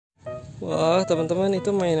Wah, teman-teman,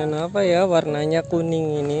 itu mainan apa ya? Warnanya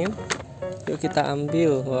kuning ini. Yuk kita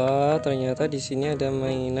ambil. Wah, ternyata di sini ada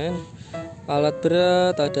mainan alat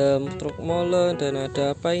berat, ada truk molen, dan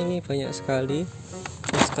ada apa ini? Banyak sekali.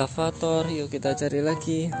 Ekskavator. Yuk kita cari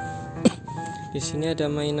lagi. Di sini ada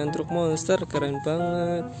mainan truk monster, keren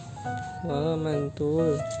banget. Wah,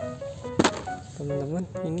 mantul. Teman-teman,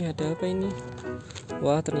 ini ada apa ini?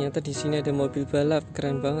 Wah, ternyata di sini ada mobil balap,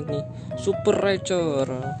 keren banget nih. Super Racer.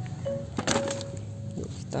 Yuk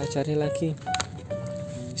kita cari lagi.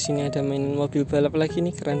 Di sini ada mainan mobil balap lagi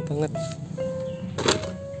nih, keren banget.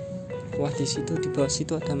 Wah, di situ di bawah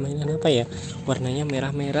situ ada mainan apa ya? Warnanya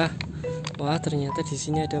merah-merah. Wah, ternyata di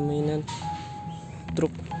sini ada mainan truk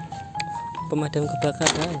pemadam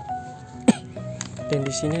kebakaran. Dan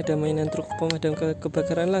di sini ada mainan truk pemadam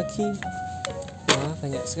kebakaran lagi. Wah,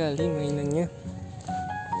 banyak sekali mainannya.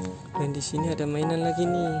 Dan di sini ada mainan lagi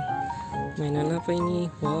nih. Mainan apa ini?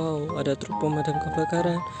 Wow, ada truk pemadam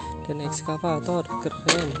kebakaran dan ekskavator,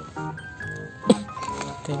 keren.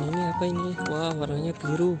 Dan ini apa ini? Wah, warnanya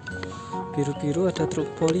biru. Biru-biru, ada truk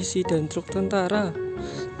polisi dan truk tentara.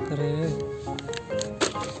 Keren.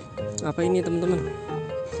 Apa ini, teman-teman?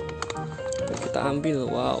 Kita ambil.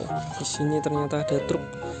 Wow, di sini ternyata ada truk.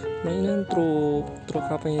 Mainan truk. Truk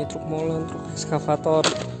apa ini? Truk molen, truk ekskavator.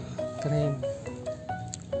 Keren.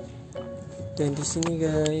 Dan di sini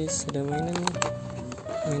guys ada mainan nih.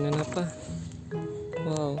 Mainan apa?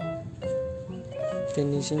 Wow.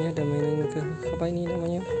 Dan di sini ada mainan apa ini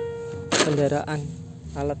namanya? Kendaraan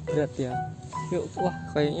alat berat ya. Yuk, wah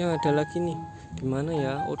kayaknya ada lagi nih. Di mana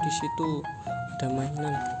ya? Oh, di situ ada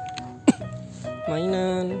mainan.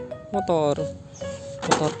 Mainan motor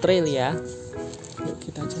trail ya. Yuk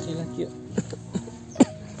kita cari lagi yuk.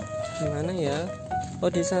 Gimana ya?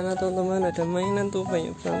 Oh, di sana teman-teman ada mainan tuh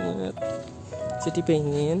banyak banget. Jadi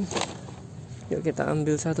pengen. Yuk kita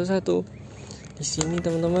ambil satu-satu. Di sini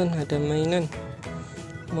teman-teman ada mainan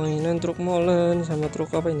truk molen sama truk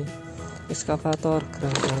apa ini? Ekskavator,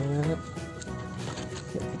 keren banget.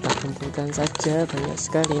 Yuk kita kumpulkan saja, banyak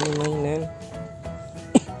sekali ini mainan.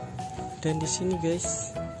 Dan di sini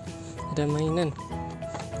guys ada mainan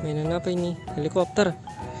apa ini? Helikopter,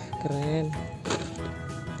 keren.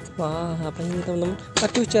 Wah, apa ini teman-teman?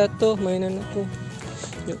 Aduh, jatuh mainan aku.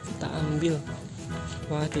 Yuk kita ambil.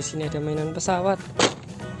 Wah, di sini ada mainan pesawat,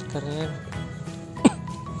 keren.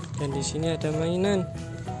 Dan di sini ada mainan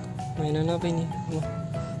apa ini? Wah,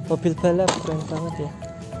 mobil balap, keren banget ya.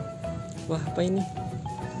 Wah, apa ini?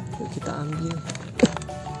 Yuk kita ambil.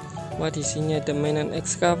 Wah, di sini ada mainan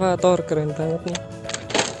ekskavator, keren banget nih.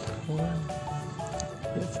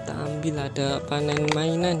 Yuk kita ambil, ada panen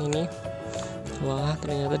mainan ini. Wah,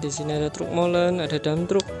 ternyata di sini ada truk molen, ada dam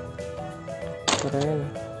truk,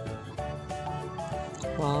 keren.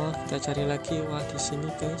 Wah, kita cari lagi. Wah, di sini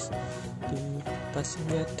guys, di atas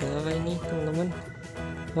ini ada apa ini teman-teman?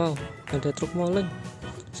 Wow, ada truk molen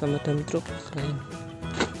sama dam truk, keren.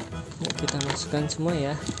 Yuk kita masukkan semua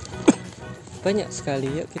ya. Banyak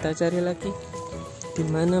sekali. Yuk kita cari lagi. Di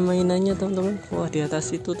mana mainannya teman-teman? Wah, di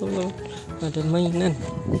atas itu teman-teman ada mainan.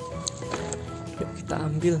 Yuk kita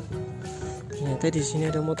ambil. Ternyata di sini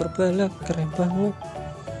ada motor balap, keren banget.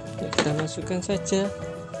 Yuk kita masukkan saja.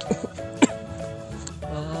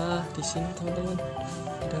 Wah, di sini teman-teman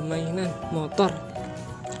ada mainan motor,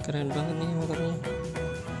 keren banget nih motornya.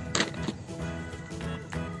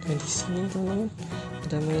 Dan di sini teman-teman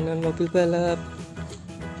ada mainan mobil balap.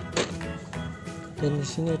 Dan di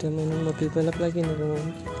sini ada mainan mobil balap lagi nih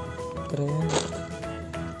teman-teman, keren.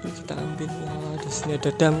 Yuk kita ambil. Wah, di sini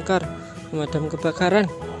ada damkar pemadam kebakaran.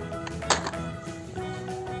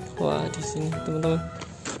 Wah, di sini teman-teman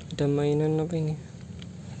ada mainan apa ini?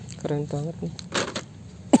 Keren banget nih.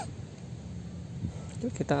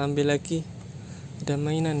 Yuk kita ambil lagi. Ada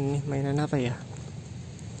mainan nih, mainan apa ya?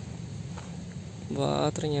 Wah,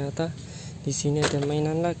 ternyata di sini ada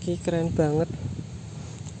mainan lagi, keren banget.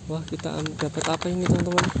 Wah, kita dapat apa ini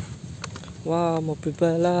teman-teman? Wah, mobil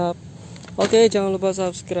balap. Oke, jangan lupa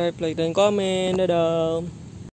subscribe, like, dan komen. Dadah.